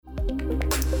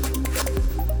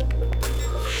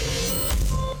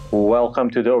Welcome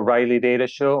to the O'Reilly Data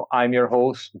Show. I'm your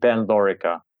host, Ben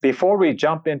Lorica. Before we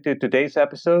jump into today's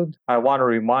episode, I want to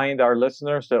remind our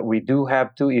listeners that we do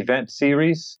have two event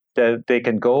series that they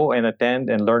can go and attend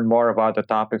and learn more about the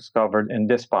topics covered in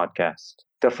this podcast.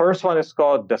 The first one is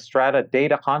called the Strata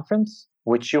Data Conference,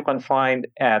 which you can find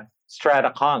at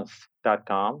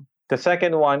strataconf.com. The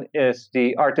second one is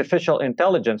the Artificial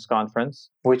Intelligence Conference,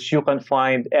 which you can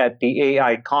find at the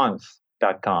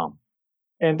AIconf.com.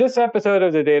 In this episode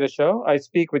of the Data Show, I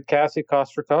speak with Cassie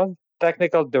Kozyrkov,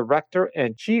 Technical Director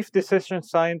and Chief Decision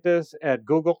Scientist at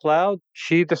Google Cloud.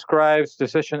 She describes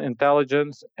decision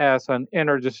intelligence as an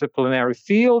interdisciplinary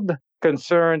field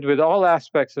concerned with all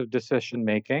aspects of decision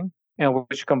making and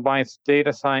which combines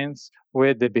data science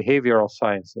with the behavioral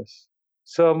sciences.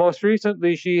 So most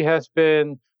recently, she has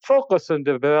been focused on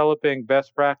developing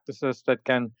best practices that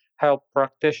can help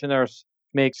practitioners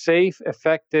make safe,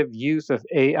 effective use of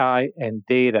AI and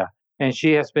data. And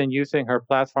she has been using her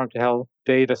platform to help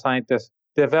data scientists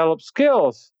develop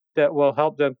skills that will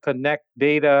help them connect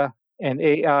data and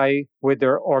AI with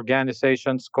their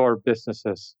organization's core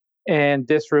businesses. And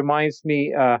this reminds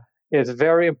me, it's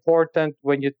very important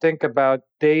when you think about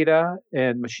data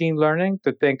and machine learning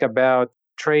to think about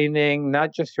training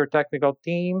not just your technical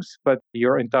teams, but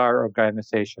your entire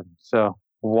organization. So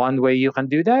one way you can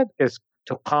do that is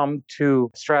to come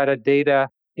to Strata Data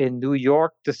in New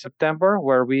York this September,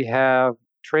 where we have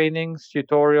trainings,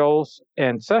 tutorials,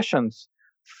 and sessions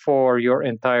for your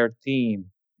entire team,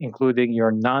 including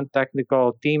your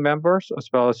non-technical team members as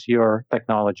well as your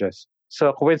technologists.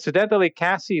 So coincidentally,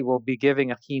 Cassie will be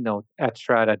giving a keynote at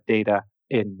Strata Data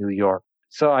in New York.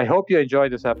 So I hope you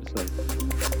enjoyed this episode.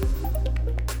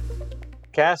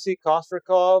 Cassie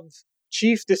Kozyrkov,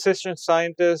 Chief Decision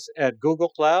Scientist at Google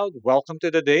Cloud. Welcome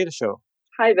to the Data Show.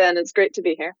 Hi, Ben. It's great to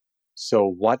be here. So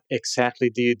what exactly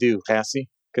do you do, Cassie?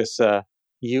 Because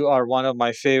you are one of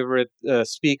my favorite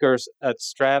speakers at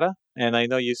Strata, and I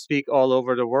know you speak all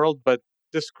over the world, but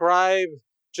describe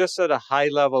just at a high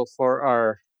level for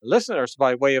our listeners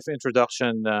by way of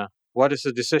introduction, what is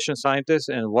a decision scientist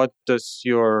and what does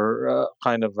your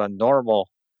kind of a normal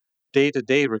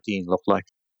day-to-day routine look like?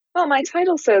 Well, my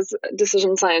title says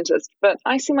decision scientist, but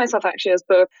I see myself actually as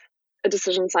both a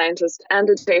decision scientist and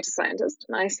a data scientist.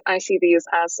 And I see these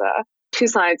as two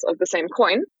sides of the same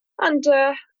coin. And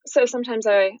so sometimes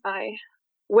I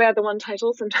wear the one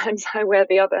title, sometimes I wear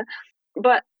the other.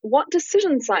 But what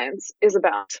decision science is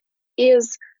about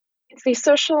is it's the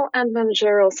social and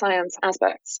managerial science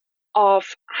aspects of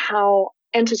how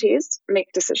entities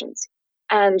make decisions.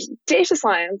 And data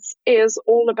science is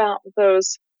all about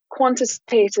those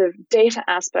quantitative data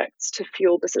aspects to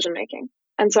fuel decision making.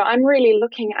 And so I'm really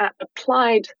looking at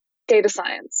applied data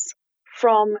science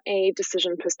from a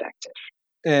decision perspective.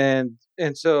 And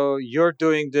so you're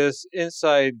doing this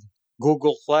inside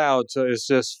Google Cloud. So is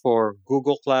this for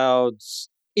Google Cloud's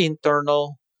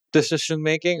internal decision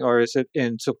making, or is it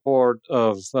in support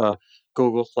of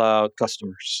Google Cloud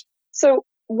customers? So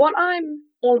what I'm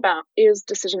all about is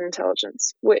decision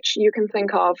intelligence, which you can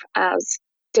think of as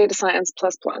data science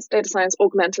plus, data science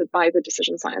augmented by the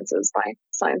decision sciences, by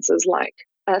sciences like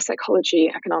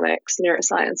psychology, economics,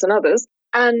 neuroscience, and others.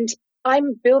 And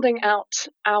I'm building out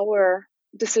our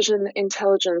decision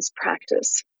intelligence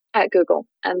practice at Google.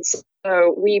 And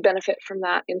so we benefit from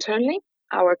that internally.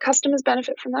 Our customers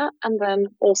benefit from that. And then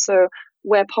also,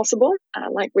 where possible,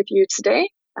 like with you today,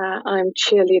 I'm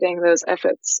cheerleading those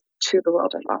efforts to the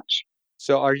world at large.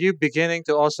 So are you beginning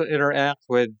to also interact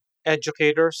with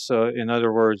educators? So in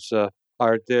other words,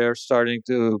 are there starting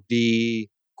to be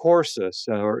courses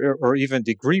or even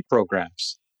degree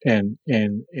programs in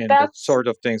the sort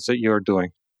of things that you're doing?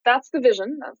 That's the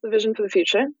vision. That's the vision for the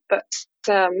future. But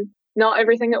not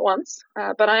everything at once.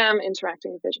 But I am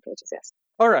interacting with educators, yes.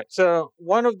 All right. So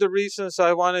one of the reasons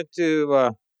I wanted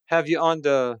to have you on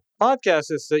the podcast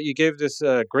is that you gave this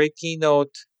great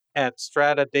keynote at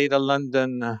Strata Data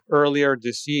London earlier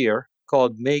this year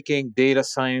called Making Data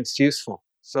Science Useful.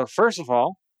 So first of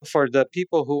all, for the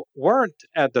people who weren't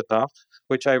at the talk,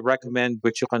 which I recommend,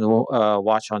 which you can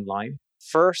watch online,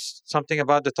 first, something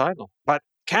about the title. But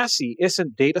Cassie,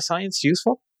 isn't data science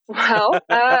useful? Well,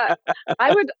 I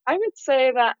would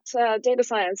say that data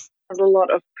science has a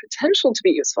lot of potential to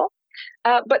be useful.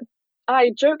 But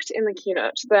I joked in the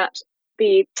keynote that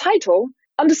the title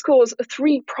underscores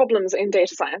 3 problems in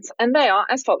data science, and they are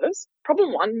as follows.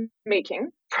 Problem 1, making.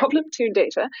 Problem 2,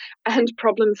 data. And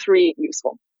problem 3,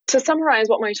 useful. To summarize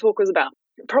what my talk was about,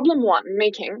 problem 1,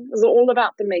 making, is all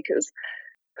about the makers.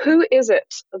 Who is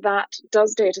it that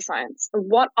does data science?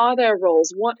 What are their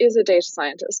roles? What is a data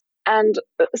scientist? And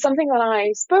something that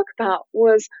I spoke about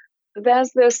was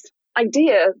there's this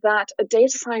idea that a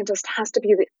data scientist has to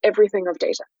be the everything of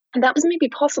data. And that was maybe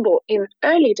possible in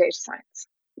early data science.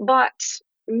 But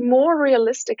more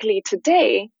realistically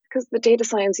today, because the data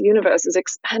science universe is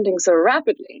expanding so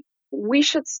rapidly, we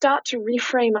should start to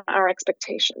reframe our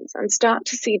expectations and start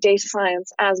to see data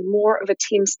science as more of a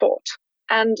team sport.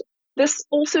 And this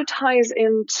also ties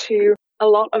into a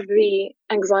lot of the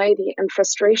anxiety and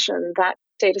frustration that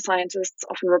data scientists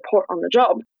often report on the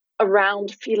job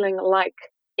around feeling like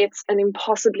it's an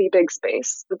impossibly big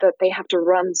space that they have to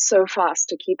run so fast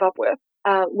to keep up with,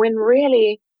 when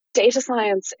really data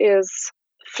science is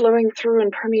flowing through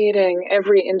and permeating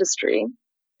every industry,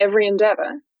 every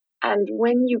endeavor. And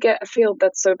when you get a field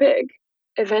that's so big,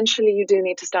 eventually you do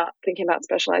need to start thinking about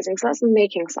specializing. So that's the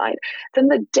making side. Then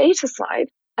the data side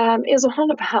is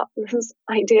all about this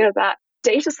idea that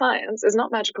data science is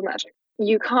not magical magic.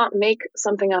 You can't make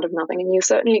something out of nothing, and you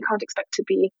certainly can't expect to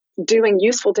be doing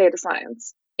useful data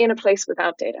science in a place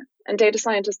without data. And data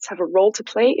scientists have a role to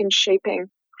play in shaping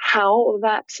how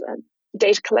that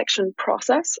data collection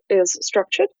process is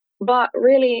structured. But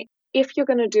really, if you're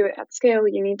going to do it at scale,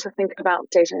 you need to think about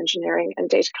data engineering and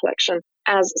data collection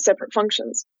as separate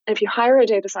functions. And if you hire a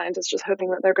data scientist just hoping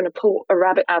that they're going to pull a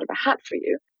rabbit out of a hat for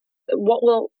you, what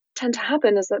will tend to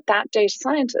happen is that data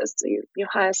scientist, so you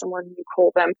hire someone, you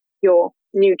call them your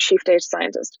new chief data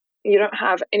scientist. You don't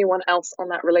have anyone else on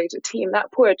that related team.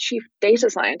 That poor chief data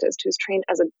scientist who's trained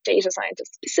as a data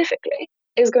scientist specifically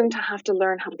is going to have to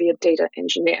learn how to be a data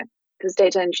engineer, because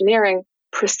data engineering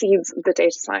precedes the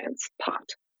data science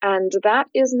part. And that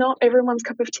is not everyone's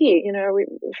cup of tea.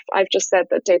 I've just said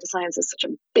that data science is such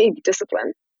a big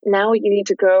discipline. Now you need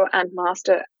to go and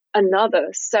master another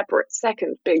separate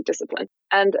second big discipline.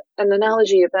 And an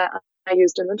analogy that I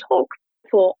used in the talk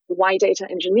for why data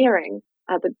engineering,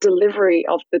 the delivery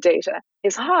of the data,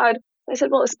 is hard. I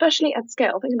said, well, especially at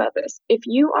scale, think about this. If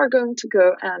you are going to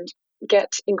go and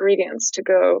get ingredients to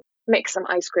go make some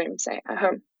ice cream, say, at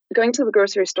home, going to the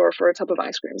grocery store for a tub of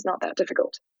ice cream is not that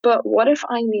difficult. But what if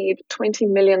I need 20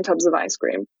 million tubs of ice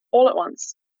cream all at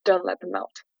once? Don't let them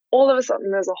melt. All of a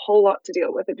sudden, there's a whole lot to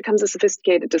deal with. It becomes a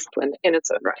sophisticated discipline in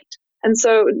its own right. And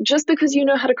so just because you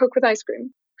know how to cook with ice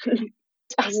cream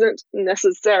doesn't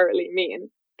necessarily mean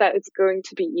that it's going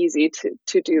to be easy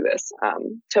to do this,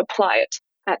 to apply it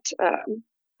at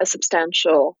a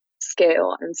substantial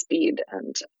scale and speed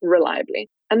and reliably.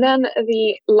 And then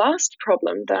the last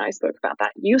problem that I spoke about,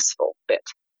 that useful bit,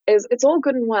 is it's all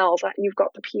good and well that you've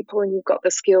got the people and you've got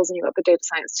the skills and you've got the data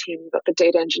science team, you've got the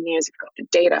data engineers, you've got the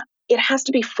data. It has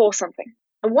to be for something.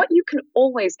 And what you can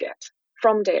always get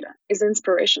from data is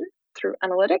inspiration through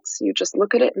analytics. You just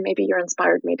look at it and maybe you're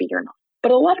inspired, maybe you're not.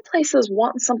 But a lot of places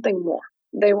want something more.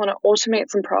 They want to automate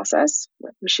some process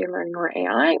with machine learning or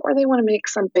AI, or they want to make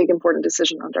some big important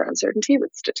decision under uncertainty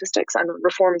with statistics. I'm a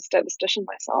reformed statistician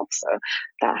myself, so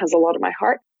that has a lot of my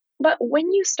heart. But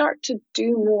when you start to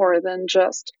do more than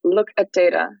just look at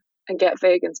data and get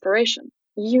vague inspiration,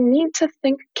 you need to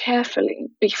think carefully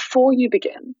before you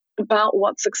begin about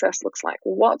what success looks like.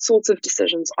 What sorts of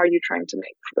decisions are you trying to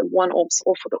make for the one-offs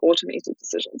or for the automated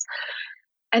decisions?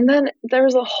 And then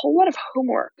there's a whole lot of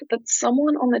homework that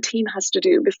someone on the team has to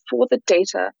do before the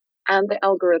data and the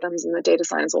algorithms and the data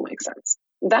science all make sense.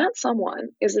 That someone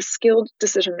is a skilled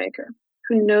decision maker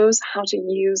who knows how to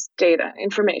use data,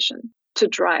 information, to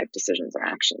drive decisions or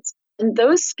actions. And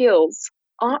those skills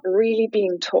aren't really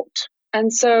being taught.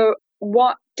 And so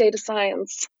what data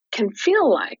science can feel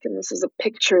like, and this is a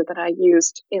picture that I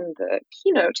used in the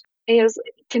keynote, is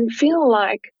it can feel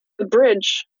like the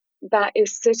bridge that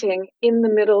is sitting in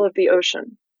the middle of the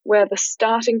ocean, where the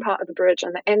starting part of the bridge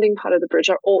and the ending part of the bridge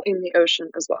are all in the ocean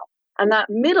as well. And that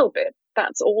middle bit,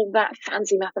 that's all that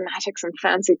fancy mathematics and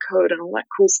fancy code and all that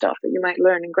cool stuff that you might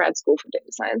learn in grad school for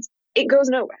data science, it goes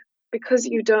nowhere because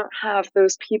you don't have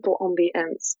those people on the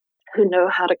ends who know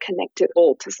how to connect it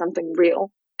all to something real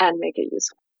and make it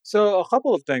useful. So a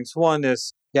couple of things. One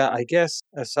is, I guess,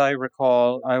 as I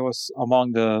recall, I was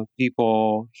among the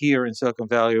people here in Silicon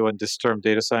Valley when this term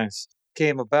data science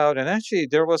came about. And actually,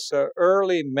 there was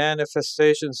early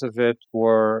manifestations of it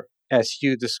where, as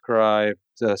you described,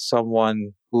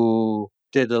 someone who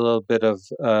did a little bit of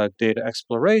data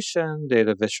exploration,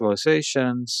 data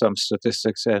visualization, some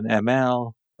statistics and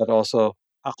ML, but also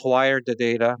acquired the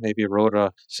data, maybe wrote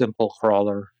a simple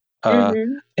crawler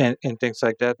and things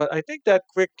like that. But I think that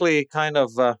quickly kind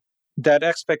of that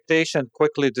expectation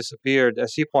quickly disappeared,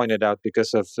 as you pointed out,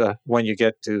 because of when you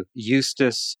get to use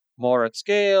this more at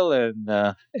scale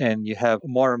and you have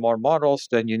more and more models,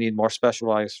 then you need more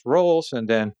specialized roles. And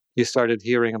then you started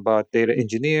hearing about data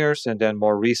engineers and then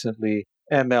more recently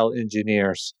ML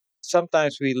engineers.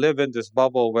 sometimes we live in this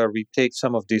bubble where we take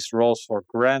some of these roles for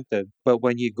granted. But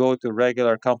when you go to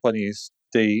regular companies,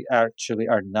 they actually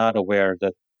are not aware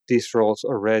that these roles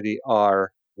already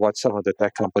are what some of the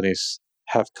tech companies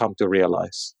have come to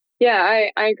realize. Yeah,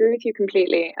 I agree with you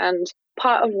completely. And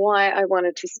part of why I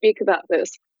wanted to speak about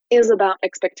this is about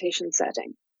expectation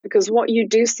setting. Because what you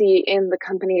do see in the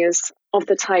companies of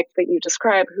the type that you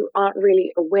describe who aren't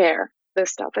really aware of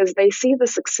this stuff is they see the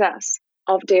success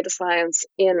of data science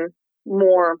in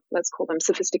more, let's call them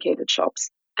sophisticated shops.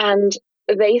 And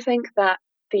they think that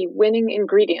the winning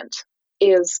ingredient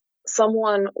is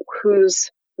someone whose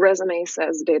resume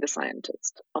says data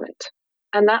scientist on it.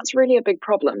 And that's really a big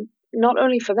problem, not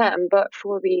only for them, but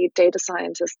for the data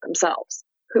scientists themselves,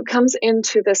 who comes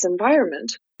into this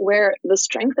environment where the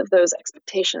strength of those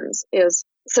expectations is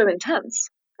so intense.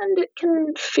 And it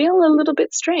can feel a little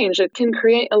bit strange. It can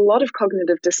create a lot of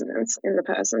cognitive dissonance in the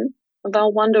person.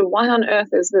 They'll wonder, why on earth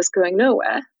is this going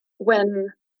nowhere when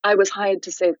I was hired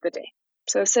to save the day?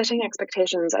 So setting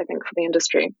expectations, I think, for the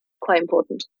industry, quite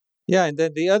important. Yeah, and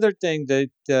then the other thing that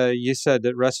you said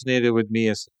that resonated with me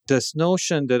is this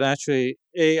notion that actually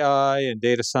AI and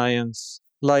data science,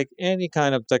 like any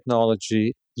kind of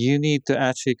technology, you need to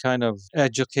actually kind of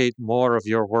educate more of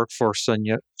your workforce than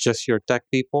just your tech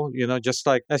people. Just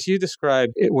like as you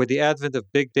described, with the advent of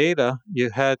big data, you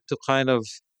had to kind of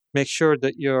make sure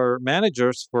that your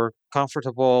managers were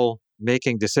comfortable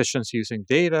making decisions using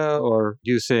data or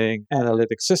using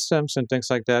analytic systems and things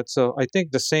like that. So I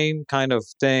think the same kind of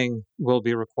thing will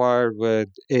be required with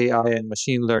AI and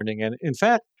machine learning. And in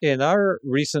fact, in our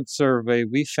recent survey,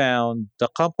 we found the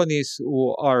companies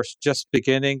who are just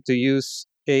beginning to use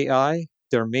AI,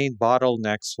 their main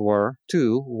bottlenecks were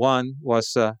two. One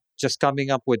was just coming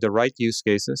up with the right use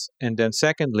cases. And then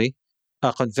secondly,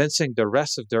 convincing the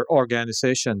rest of their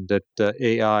organization that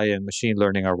AI and machine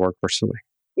learning are worth pursuing.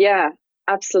 Yeah,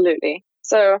 absolutely.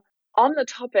 So on the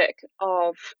topic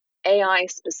of AI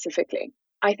specifically,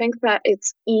 I think that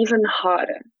it's even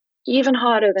harder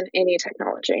than any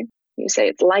technology. You say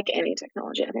it's like any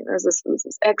technology. I think there's this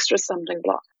extra stumbling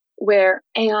block where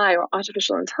AI or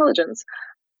artificial intelligence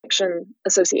action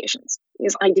associations,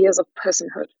 these ideas of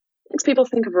personhood, makes people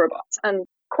think of robots. And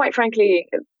quite frankly,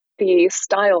 the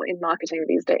style in marketing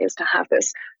these days to have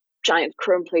this giant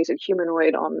chrome-plated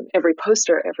humanoid on every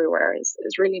poster everywhere is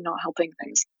really not helping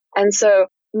things. And so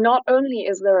not only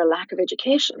is there a lack of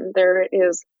education, there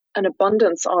is an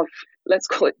abundance of, let's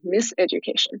call it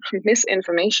miseducation,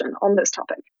 misinformation on this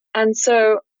topic. And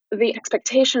so the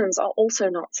expectations are also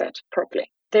not set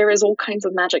properly. There is all kinds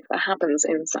of magic that happens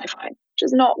in sci-fi, which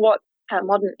is not what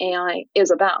modern AI is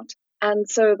about. And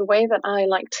so the way that I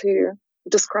like to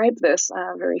describe this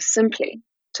very simply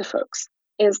to folks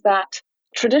is that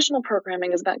traditional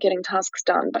programming is about getting tasks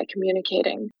done by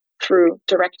communicating through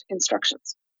direct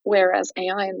instructions, whereas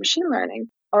AI and machine learning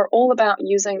are all about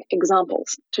using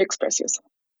examples to express yourself.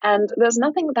 And there's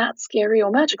nothing that scary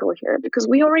or magical here because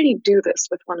we already do this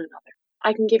with one another.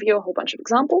 I can give you a whole bunch of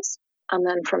examples, and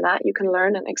then from that you can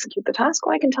learn and execute the task,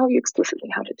 or I can tell you explicitly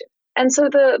how to do it. And so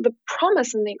the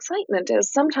promise and the excitement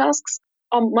is some tasks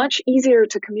are much easier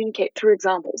to communicate through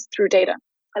examples, through data,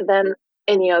 than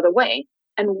any other way.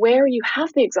 And where you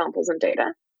have the examples and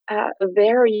data,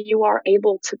 there you are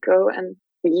able to go and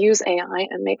use AI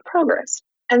and make progress.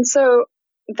 And so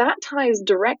that ties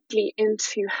directly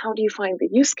into how do you find the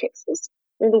use cases?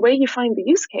 Well, the way you find the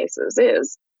use cases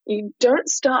is you don't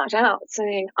start out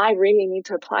saying, I really need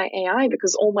to apply AI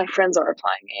because all my friends are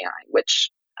applying AI,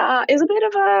 which is a bit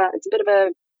of a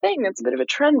thing. It's a bit of a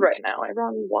trend right now.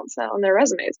 Everyone wants that on their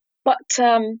resumes. But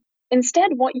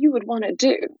instead, what you would want to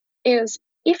do is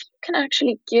if you can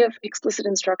actually give explicit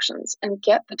instructions and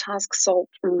get the task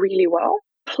solved really well,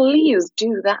 please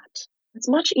do that. It's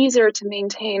much easier to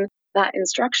maintain that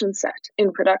instruction set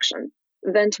in production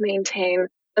than to maintain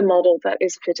a model that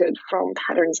is fitted from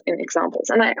patterns in examples.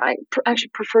 And I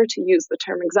actually prefer to use the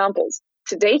term examples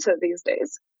to data these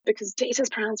days because data is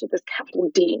pronounced with this capital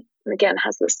D and again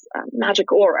has this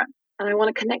magic aura. And I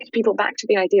want to connect people back to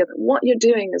the idea that what you're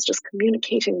doing is just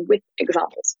communicating with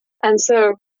examples. And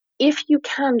so if you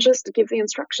can just give the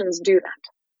instructions, do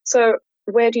that. So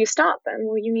where do you start then?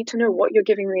 Well, you need to know what you're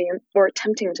giving or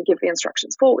attempting to give the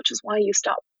instructions for, which is why you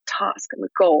start with the task and the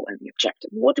goal and the objective.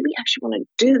 What do we actually want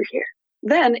to do here?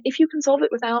 Then, if you can solve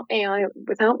it without AI,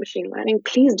 without machine learning,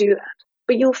 please do that.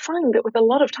 But you'll find that with a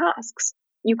lot of tasks,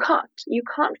 you can't. You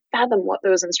can't fathom what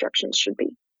those instructions should be.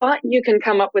 But you can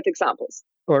come up with examples.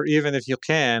 Or even if you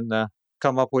can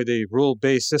come up with a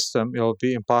rule-based system, it'll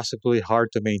be impossibly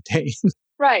hard to maintain.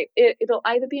 Right. It'll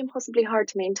either be impossibly hard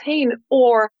to maintain,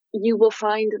 or you will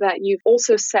find that you've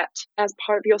also set as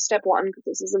part of your step one, because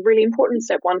this is a really important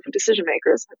step one for decision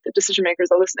makers, if the decision makers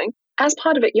are listening. As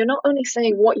part of it, you're not only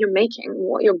saying what you're making,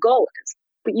 what your goal is,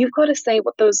 but you've got to say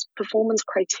what those performance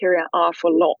criteria are for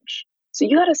launch. So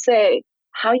you got to say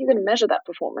how you're going to measure that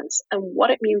performance and what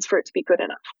it means for it to be good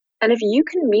enough. And if you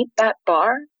can meet that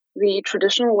bar the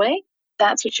traditional way,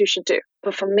 that's what you should do.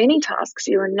 But for many tasks,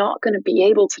 you're not going to be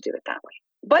able to do it that way.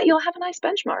 But you'll have a nice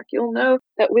benchmark. You'll know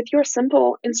that with your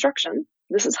simple instruction,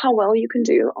 this is how well you can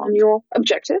do on your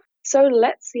objective. So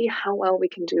let's see how well we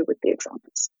can do with the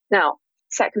examples. Now,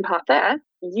 second part there,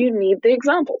 you need the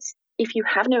examples. If you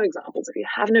have no examples, if you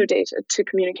have no data to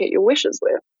communicate your wishes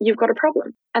with, you've got a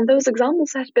problem. And those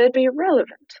examples have to be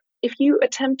relevant. If you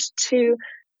attempt to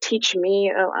teach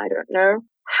me, I don't know,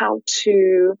 how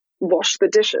to wash the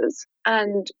dishes,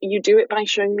 and you do it by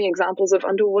showing me examples of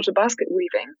underwater basket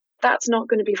weaving, that's not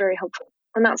going to be very helpful.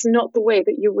 And that's not the way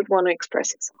that you would want to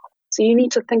express yourself. So you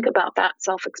need to think about that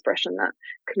self-expression, that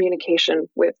communication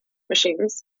with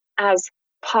machines as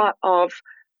part of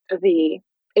the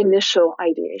initial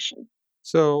ideation.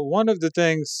 So one of the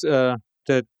things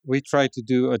that we try to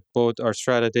do at both our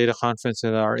Strata Data Conference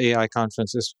and our AI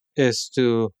conference is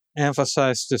to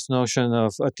emphasize this notion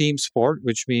of a team sport,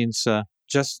 which means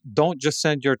don't just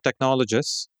send your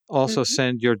technologists, also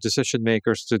send your decision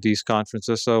makers to these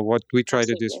conferences. So what we try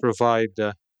to do is provide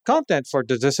content for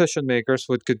the decision makers,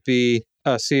 which could be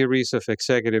a series of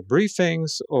executive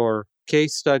briefings or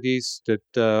case studies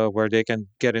that where they can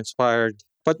get inspired.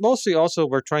 But mostly also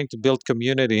we're trying to build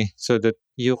community so that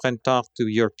you can talk to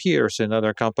your peers in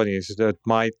other companies that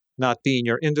might not be in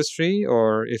your industry,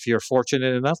 or if you're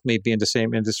fortunate enough, maybe in the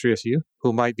same industry as you,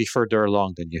 who might be further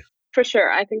along than you. For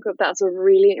sure. I think that that's a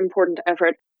really important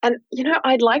effort. And,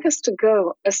 I'd like us to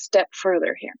go a step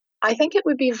further here. I think it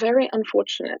would be very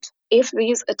unfortunate if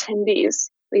these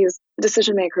attendees, these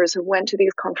decision makers who went to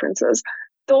these conferences,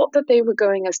 thought that they were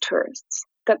going as tourists,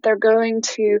 that they're going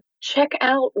to check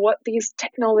out what these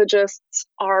technologists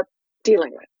are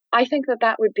dealing with. I think that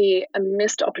that would be a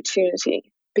missed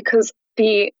opportunity, because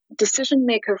the decision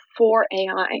maker for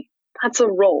AI, that's a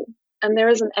role, and there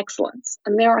is an excellence,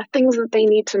 and there are things that they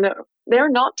need to know. They're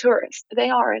not tourists. They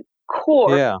are a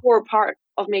core part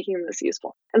of making this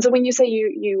useful. And so when you say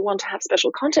you want to have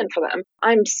special content for them,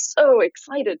 I'm so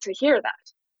excited to hear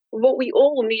that. What we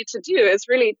all need to do is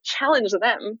really challenge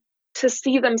them to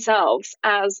see themselves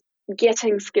as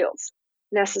getting skills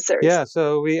necessary. Yeah,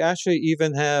 so we actually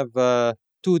even have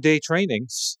 2-day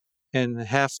trainings and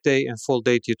half-day and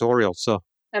full-day tutorials. So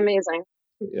amazing.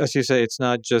 As you say, it's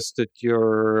not just that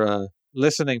you're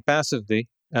listening passively.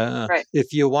 Right.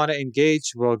 If you want to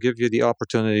engage, we'll give you the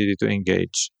opportunity to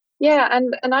engage. Yeah,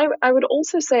 and I would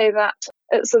also say that,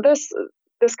 so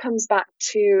this comes back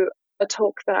to a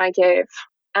talk that I gave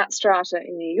at Strata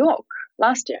in New York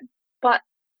last year. But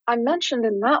I mentioned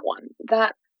in that one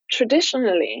that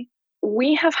traditionally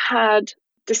we have had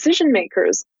decision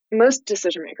makers, most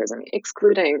decision makers, I mean,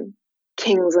 excluding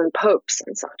kings and popes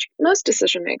and such, most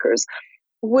decision makers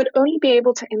would only be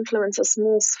able to influence a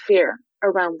small sphere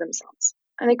around themselves.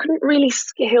 And they couldn't really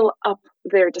scale up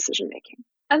their decision making.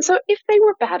 And so if they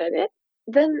were bad at it,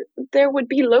 then there would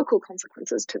be local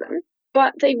consequences to them,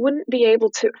 but they wouldn't be able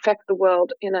to affect the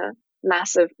world in a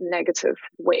massive negative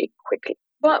way quickly.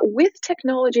 But with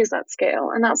technologies at scale,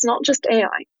 and that's not just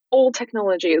AI, all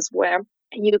technologies where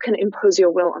you can impose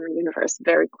your will on the universe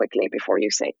very quickly before you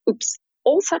say, oops,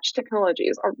 all such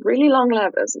technologies are really long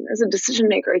levers, and there's a decision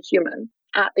maker, a human,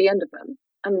 at the end of them.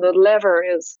 And the lever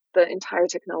is the entire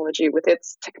technology with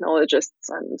its technologists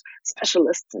and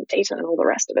specialists and data and all the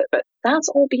rest of it. But that's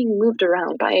all being moved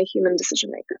around by a human decision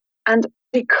maker. And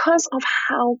because of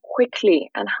how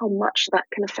quickly and how much that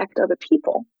can affect other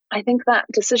people, I think that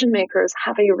decision makers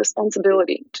have a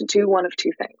responsibility to do one of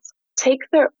two things. Take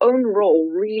their own role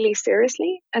really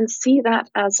seriously and see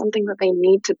that as something that they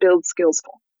need to build skills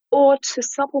for, or to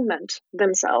supplement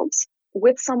themselves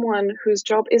with someone whose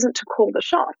job isn't to call the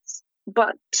shots,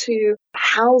 but to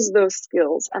house those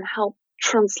skills and help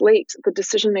translate the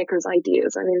decision maker's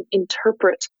ideas and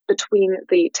interpret between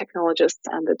the technologists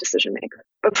and the decision maker.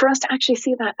 But for us to actually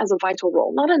see that as a vital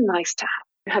role, not a nice to have.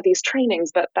 We have these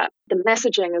trainings, but that the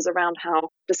messaging is around how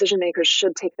decision makers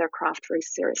should take their craft very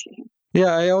seriously.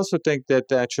 Yeah, I also think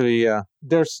that actually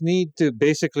there's need to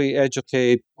basically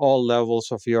educate all levels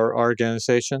of your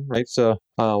organization, right? So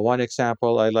one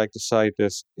example I like to cite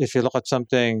is if you look at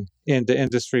something in the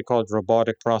industry called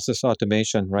robotic process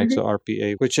automation, right? Mm-hmm. So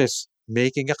RPA, which is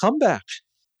making a comeback.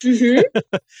 Mm-hmm.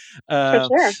 For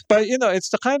sure. But, it's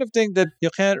the kind of thing that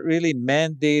you can't really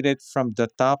mandate it from the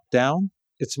top down.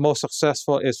 it's most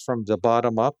successful is from the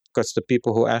bottom up, because the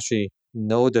people who actually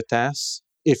know the tasks,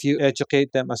 if you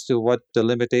educate them as to what the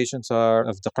limitations are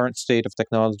of the current state of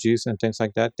technologies and things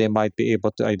like that, they might be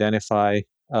able to identify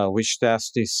which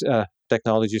tasks these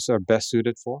technologies are best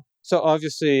suited for. So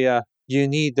obviously, you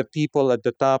need the people at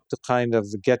the top to kind of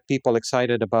get people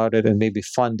excited about it and maybe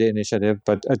fund the initiative.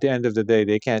 But at the end of the day,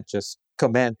 they can't just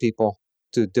command people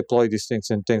to deploy these things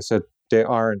and things that they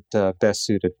aren't best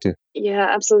suited to. Yeah,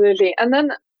 absolutely. And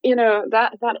then,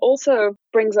 that also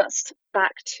brings us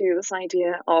back to this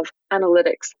idea of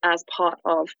analytics as part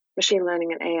of machine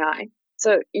learning and AI.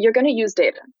 So you're going to use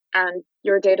data, and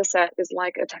your data set is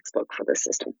like a textbook for this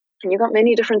system. And you've got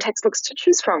many different textbooks to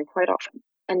choose from quite often.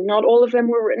 And not all of them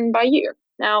were written by you.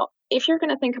 Now, if you're going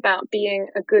to think about being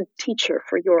a good teacher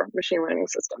for your machine learning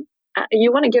system,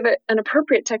 you want to give it an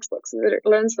appropriate textbook so that it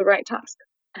learns the right task,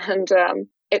 and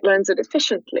it learns it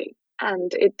efficiently,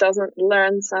 and it doesn't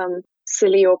learn some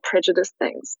silly or prejudiced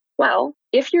things. Well,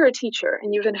 if you're a teacher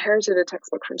and you've inherited a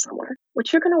textbook from somewhere,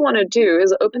 what you're going to want to do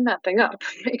is open that thing up,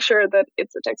 make sure that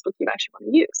it's a textbook you actually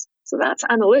want to use. So that's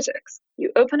analytics.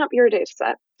 You open up your data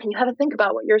set and you have to think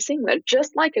about what you're seeing there,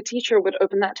 just like a teacher would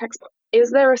open that textbook. Is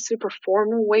there a super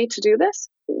formal way to do this?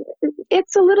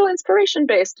 It's a little inspiration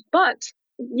based, but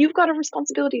you've got a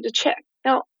responsibility to check.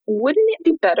 Now, wouldn't it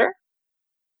be better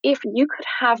if you could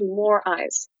have more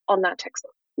eyes on that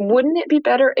textbook? Wouldn't it be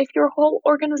better if your whole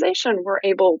organization were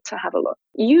able to have a look?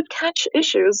 You'd catch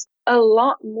issues a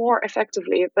lot more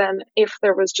effectively than if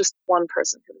there was just one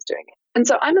person who was doing it. And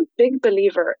so I'm a big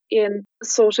believer in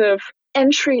sort of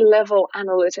entry-level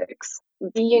analytics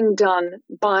being done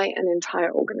by an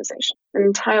entire organization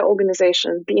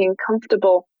being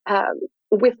comfortable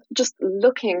with just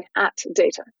looking at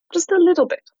data, just a little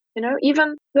bit.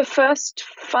 Even the first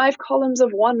 5 columns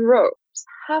of one row, just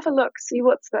have a look, see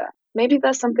what's there. Maybe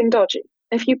there's something dodgy.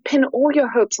 If you pin all your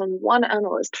hopes on one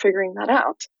analyst figuring that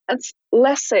out, it's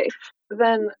less safe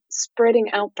than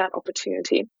spreading out that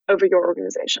opportunity over your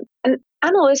organization. And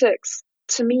analytics,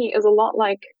 to me, is a lot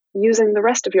like using the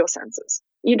rest of your senses.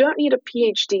 You don't need a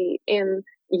PhD in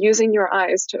using your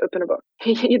eyes to open a book.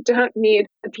 You don't need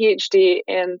a PhD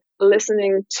in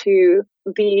listening to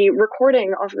the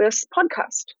recording of this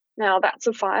podcast. Now, that's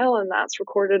a file and that's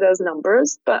recorded as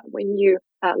numbers, but when you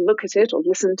look at it or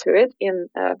listen to it in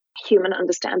a human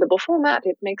understandable format,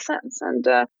 it makes sense. And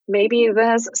maybe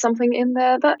there's something in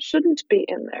there that shouldn't be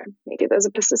in there. Maybe there's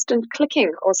a persistent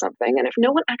clicking or something. And if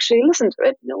no one actually listened to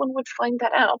it, no one would find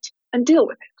that out and deal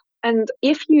with it. And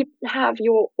if you have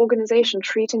your organization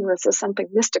treating this as something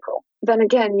mystical, then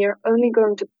again, you're only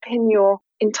going to pin your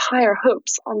entire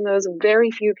hopes on those very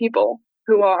few people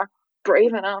who are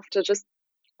brave enough to just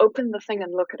open the thing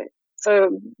and look at it.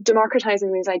 So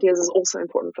democratizing these ideas is also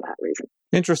important for that reason.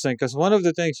 Interesting, because one of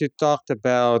the things you talked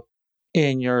about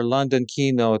in your London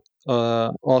keynote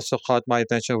also caught my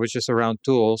attention, which is around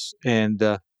tools.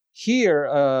 And here,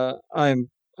 I'm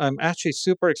actually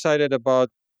super excited about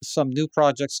some new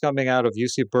projects coming out of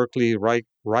UC Berkeley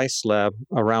Rice Lab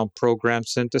around program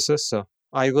synthesis. So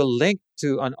I will link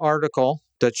to an article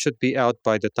that should be out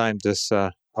by the time this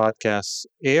podcast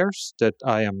airs that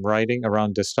I am writing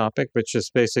around this topic, which is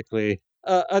basically,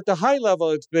 at the high level,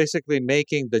 it's basically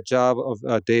making the job of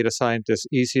a data scientist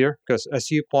easier. Because as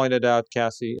you pointed out,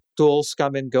 Cassie, tools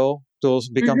come and go, tools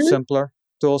become simpler.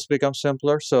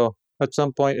 So at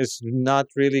some point, it's not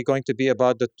really going to be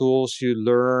about the tools you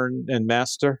learn and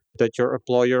master that your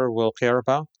employer will care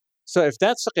about. So if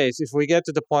that's the case, if we get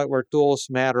to the point where tools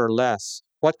matter less,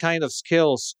 what kind of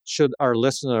skills should our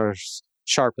listeners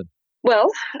sharpen?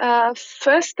 Well,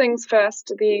 first things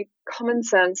first, the common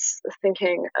sense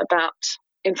thinking about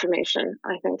information,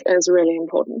 I think, is really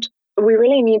important. We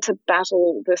really need to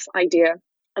battle this idea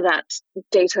that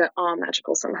data are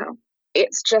magical somehow.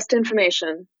 It's just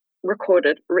information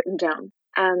recorded, written down,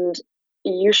 and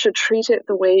you should treat it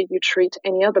the way you treat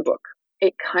any other book.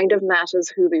 It kind of matters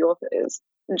who the author is.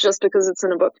 Just because it's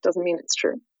in a book doesn't mean it's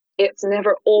true. It's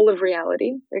never all of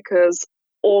reality, because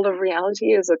all of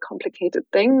reality is a complicated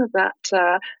thing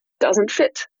that doesn't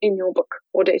fit in your book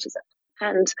or dataset.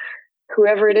 And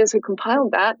whoever it is who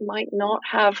compiled that might not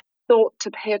have thought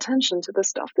to pay attention to the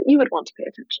stuff that you would want to pay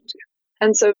attention to.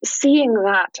 And so seeing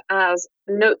that as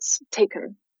notes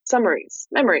taken, summaries,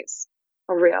 memories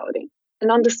of reality,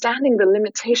 and understanding the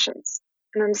limitations,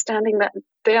 and understanding that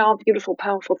there are beautiful,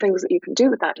 powerful things that you can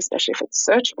do with that, especially if it's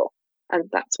searchable. And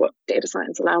that's what data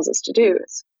science allows us to do,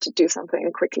 is to do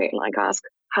something quickly, like ask,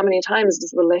 how many times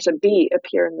does the letter B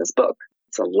appear in this book?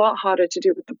 It's a lot harder to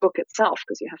do with the book itself,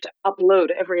 because you have to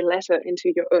upload every letter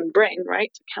into your own brain, right,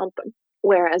 to count them.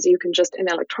 Whereas you can just, in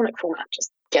electronic format,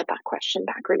 just get that question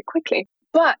back really quickly.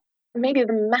 But maybe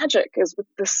the magic is with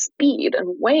the speed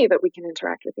and way that we can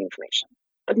interact with the information,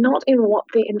 but not in what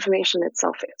the information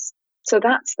itself is. So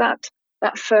that's that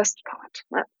first part,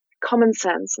 that common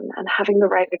sense and having the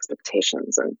right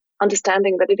expectations and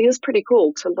understanding that it is pretty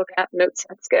cool to look at notes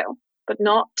at scale, but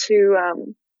not to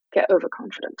get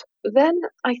overconfident. Then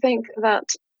I think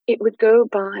that it would go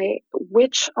by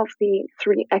which of the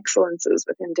three excellences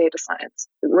within data science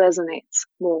resonates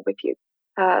more with you.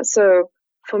 So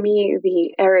for me,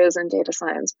 the areas in data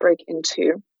science break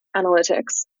into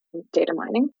analytics, data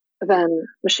mining, then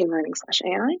machine learning /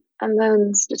 AI, and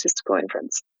then statistical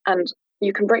inference. And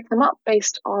you can break them up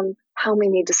based on how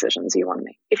many decisions you want to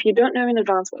make. If you don't know in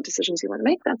advance what decisions you want to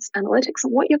make, that's analytics.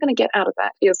 And what you're going to get out of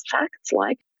that is facts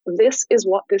like, this is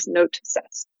what this note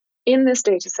says. In this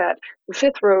data set, the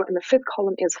fifth row and the fifth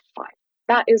column is 5.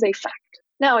 That is a fact.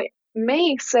 Now, it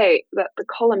may say that the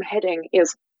column heading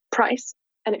is price,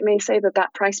 and it may say that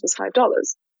that price was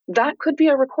 $5. That could be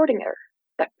a recording error.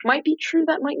 That might be true,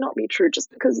 that might not be true.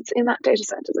 Just because it's in that data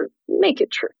set doesn't make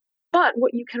it true. But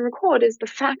what you can record is the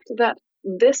fact that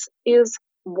this is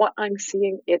what I'm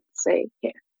seeing it say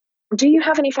here. Do you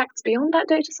have any facts beyond that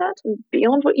data set and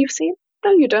beyond what you've seen?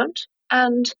 No, you don't.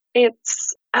 And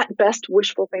it's at best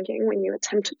wishful thinking when you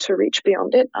attempt to reach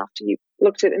beyond it after you've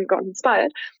looked at it and got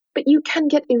inspired. But you can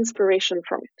get inspiration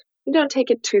from it. You don't take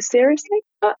it too seriously,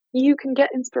 but you can get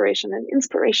inspiration, and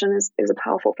inspiration is a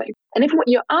powerful thing. And if what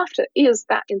you're after is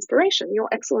that inspiration, your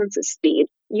excellence is speed,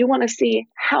 you want to see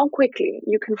how quickly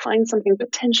you can find something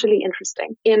potentially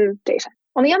interesting in data.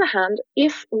 On the other hand,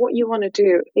 if what you want to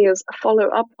do is follow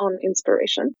up on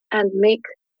inspiration and make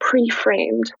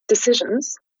pre-framed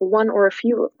decisions, one or a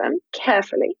few of them,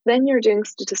 carefully, then you're doing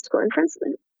statistical inference,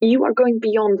 and you are going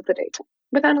beyond the data.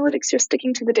 With analytics, you're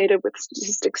sticking to the data. With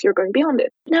statistics, you're going beyond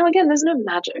it. Now, again, there's no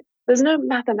magic. There's no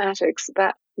mathematics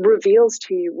that reveals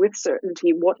to you with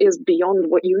certainty what is beyond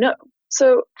what you know.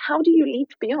 So how do you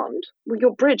leap beyond? Well,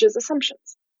 your bridge is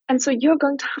assumptions. And so you're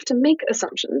going to have to make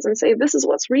assumptions and say, this is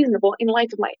what's reasonable in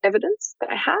light of my evidence that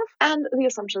I have and the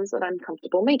assumptions that I'm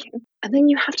comfortable making. And then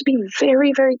you have to be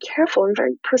very, very careful and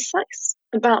very precise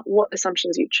about what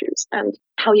assumptions you choose and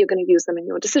how you're going to use them in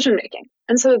your decision making.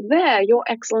 And so there, your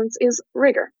excellence is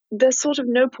rigor. There's sort of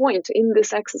no point in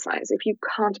this exercise if you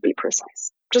can't be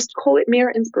precise. Just call it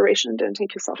mere inspiration. Don't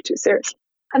take yourself too seriously.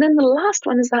 And then the last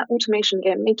one is that automation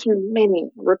game, making many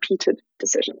repeated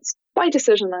decisions. By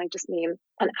decision, I just mean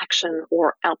an action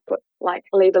or output, like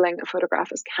labeling a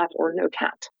photograph as cat or no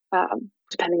cat.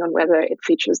 Depending on whether it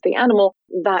features the animal,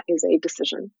 that is a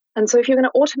decision. And so if you're going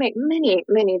to automate many,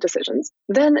 many decisions,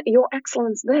 then your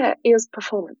excellence there is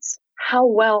performance. How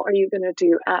well are you going to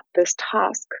do at this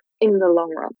task in the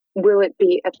long run? Will it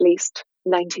be at least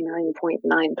 99.9%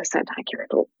 accurate,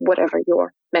 or whatever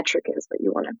your metric is that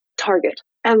you want to target?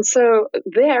 And so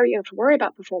there you have to worry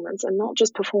about performance, and not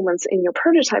just performance in your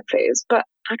prototype phase, but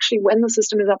actually when the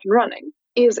system is up and running,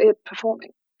 is it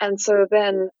performing? And so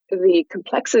then the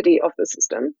complexity of the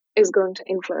system is going to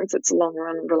influence its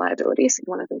long-run reliability. So you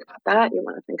want to think about that. You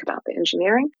want to think about the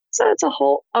engineering. So it's a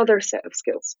whole other set of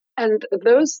skills. And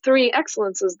those three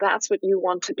excellences, that's what you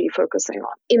want to be focusing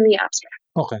on in the abstract.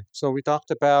 Okay, so we talked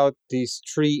about these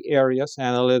three areas: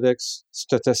 analytics,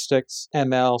 statistics,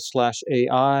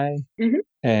 ML/AI,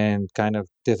 and kind of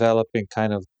developing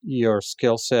kind of your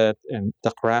skill set and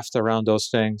the craft around those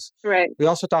things. Right. We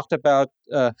also talked about,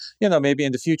 maybe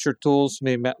in the future tools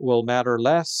will matter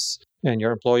less, and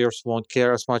your employers won't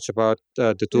care as much about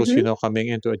the tools coming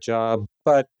into a job.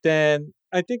 But then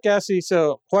I think, Cassie,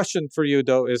 so question for you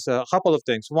though is a couple of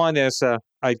things. One is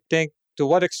I think, to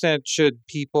what extent should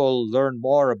people learn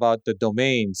more about the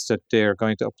domains that they're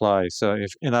going to apply? So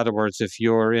in other words, if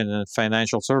you're in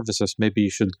financial services, maybe you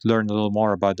should learn a little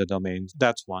more about the domains.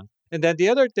 That's one. And then the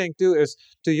other thing too is,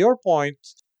 to your point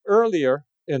earlier,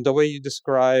 in the way you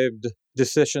described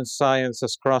decision science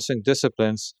as crossing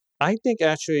disciplines, I think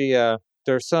actually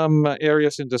there are some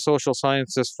areas in the social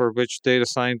sciences for which data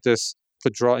scientists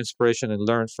could draw inspiration and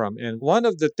learn from. And one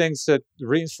of the things that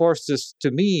reinforced this to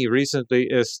me recently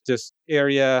is this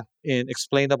area in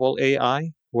explainable AI,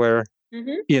 where,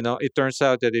 it turns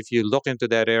out that if you look into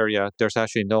that area, there's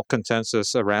actually no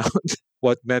consensus around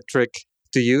what metric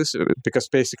to use, because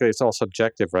basically it's all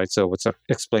subjective, right? So what's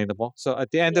explainable. So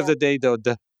at the end of the day, though,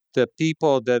 the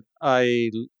people that I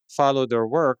follow their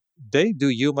work, they do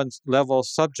human level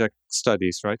subject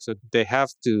studies, right? So they have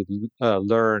to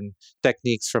learn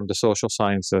techniques from the social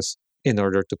sciences in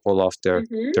order to pull off their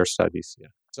studies. Yeah.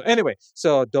 So anyway,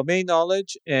 so domain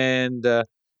knowledge and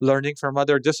learning from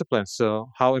other disciplines. So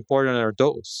how important are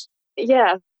those?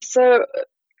 Yeah. So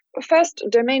first,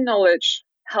 domain knowledge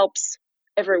helps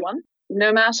everyone.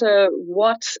 no matter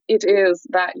what it is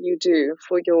that you do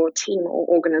for your team or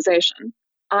organization,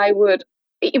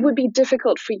 it would be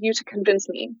difficult for you to convince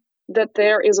me that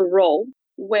there is a role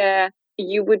where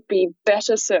you would be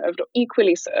better served or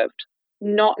equally served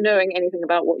not knowing anything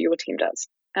about what your team does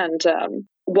and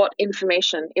what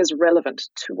information is relevant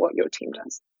to what your team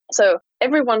does. So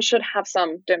everyone should have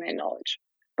some domain knowledge.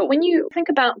 But when you think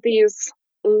about these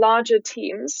larger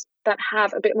teams that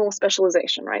have a bit more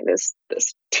specialization, right? This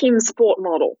team sport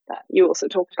model that you also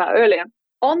talked about earlier.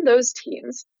 On those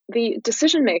teams, the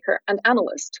decision maker and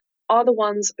analyst are the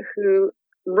ones who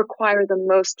require the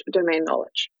most domain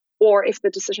knowledge. Or if the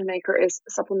decision maker is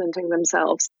supplementing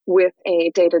themselves with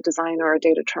a data designer or a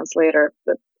data translator,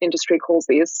 the industry calls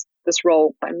this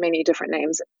role by many different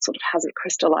names. It sort of hasn't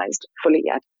crystallized fully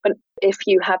yet. But if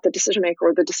you have the decision maker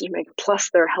or the decision maker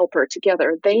plus their helper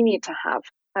together, they need to have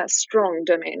a strong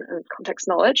domain and context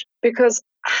knowledge, because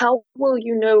how will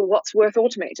you know what's worth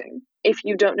automating if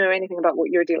you don't know anything about what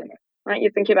you're dealing with, right?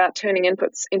 You're thinking about turning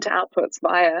inputs into outputs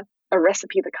via a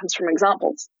recipe that comes from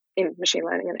examples. In machine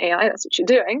learning and AI, that's what you're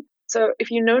doing. So if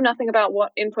you know nothing about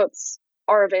what inputs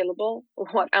are available,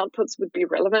 what outputs would be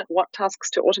relevant, what tasks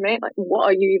to automate, like what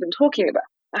are you even talking about?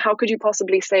 How could you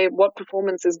possibly say what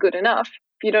performance is good enough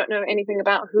if you don't know anything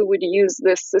about who would use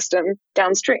this system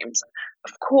downstream? So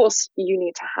of course, you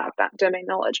need to have that domain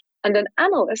knowledge. And an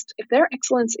analyst, if their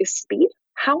excellence is speed,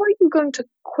 how are you going to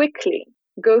quickly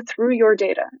go through your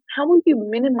data? How will you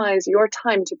minimize your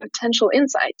time to potential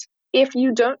insight if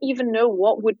you don't even know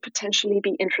what would potentially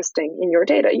be interesting in your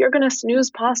data? You're going to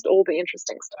snooze past all the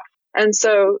interesting stuff. And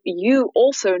so you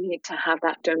also need to have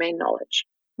that domain knowledge.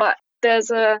 But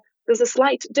there's a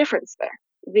slight difference there.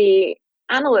 The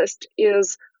analyst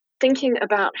is thinking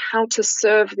about how to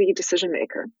serve the decision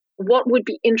maker. What would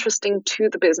be interesting to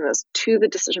the business, to the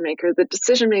decision maker? The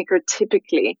decision maker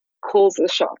typically calls the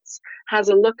shots, has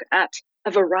a look at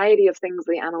a variety of things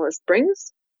the analyst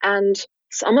brings, and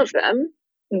some of them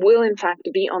will in fact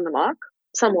be on the mark,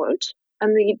 some won't,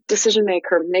 and the decision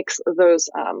maker makes those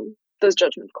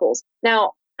judgment calls.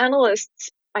 Now,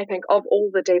 analysts, I think, of all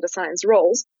the data science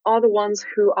roles, are the ones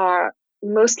who are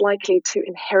most likely to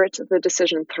inherit the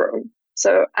decision throne.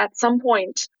 So at some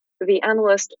point, the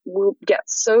analyst will get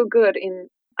so good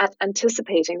at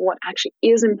anticipating what actually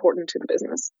is important to the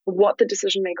business, what the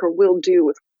decision maker will do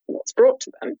with what's brought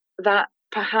to them, that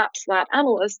perhaps that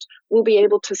analyst will be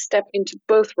able to step into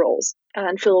both roles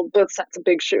and fill both sets of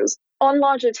big shoes. On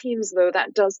larger teams, though,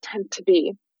 that does tend to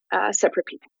be separate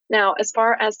people. Now, as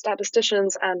far as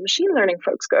statisticians and machine learning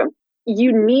folks go,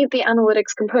 you need the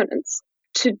analytics components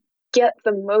to get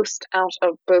the most out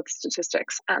of both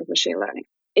statistics and machine learning.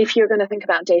 If you're going to think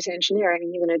about data engineering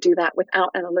and you're going to do that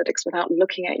without analytics, without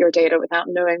looking at your data, without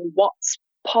knowing what's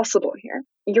possible here,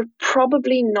 you're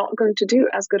probably not going to do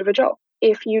as good of a job.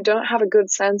 If you don't have a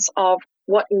good sense of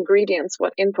what ingredients,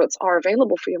 what inputs are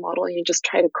available for your model, and you just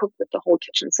try to cook with the whole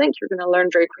kitchen sink, you're going to learn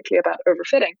very quickly about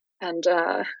overfitting. And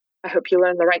I hope you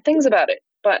learn the right things about it.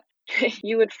 But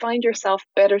you would find yourself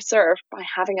better served by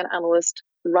having an analyst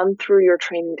run through your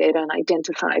training data and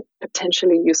identify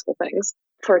potentially useful things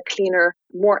for a cleaner,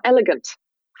 more elegant,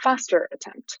 faster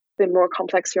attempt. The more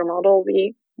complex your model,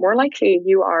 the more likely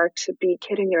you are to be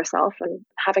kidding yourself and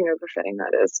having overfitting.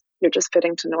 That is, you're just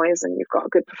fitting to noise and you've got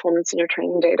good performance in your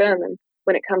training data. And then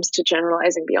when it comes to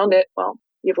generalizing beyond it, well,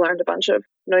 you've learned a bunch of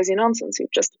noisy nonsense.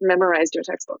 You've just memorized your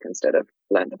textbook instead of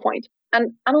learned the point.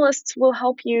 And analysts will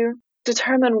help you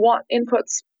determine what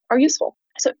inputs are useful.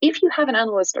 So if you have an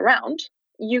analyst around,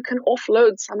 you can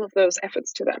offload some of those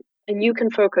efforts to them. And you can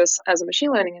focus as a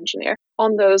machine learning engineer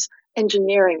on those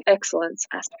engineering excellence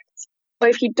aspects. But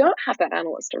if you don't have that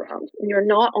analyst around and you're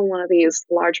not on one of these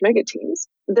large mega teams,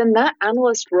 then that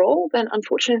analyst role then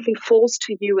unfortunately falls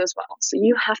to you as well. So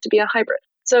you have to be a hybrid.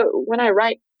 So when I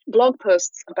write blog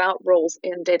posts about roles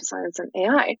in data science and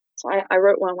AI, so I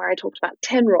wrote one where I talked about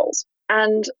 10 roles.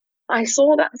 And I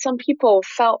saw that some people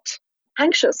felt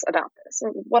anxious about this.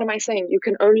 And what am I saying? You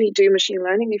can only do machine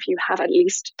learning if you have at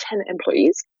least 10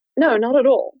 employees? No, not at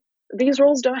all. These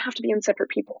roles don't have to be in separate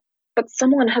people, but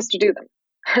someone has to do them.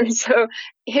 And so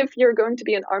if you're going to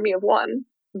be an army of one,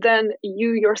 then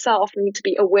you yourself need to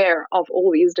be aware of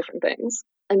all these different things,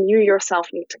 and you yourself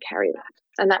need to carry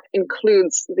that. And that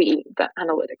includes the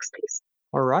analytics piece.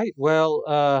 All right.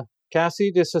 Well,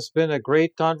 Cassie, this has been a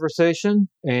great conversation,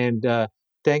 and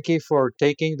thank you for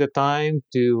taking the time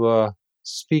to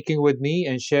speaking with me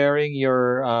and sharing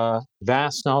your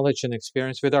vast knowledge and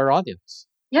experience with our audience.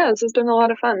 Yeah, this has been a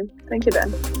lot of fun. Thank you,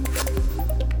 Ben.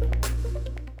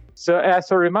 So as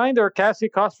a reminder, Cassie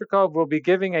Kozyrkov will be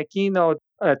giving a keynote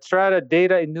at Strata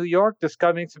Data in New York this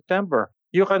coming September.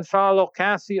 You can follow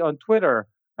Cassie on Twitter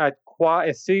at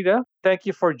Quaesida. Thank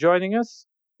you for joining us.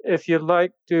 If you'd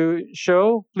like to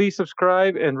show, please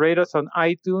subscribe and rate us on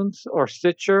iTunes or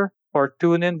Stitcher or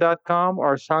TuneIn.com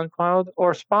or SoundCloud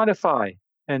or Spotify,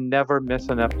 and never miss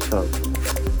an episode.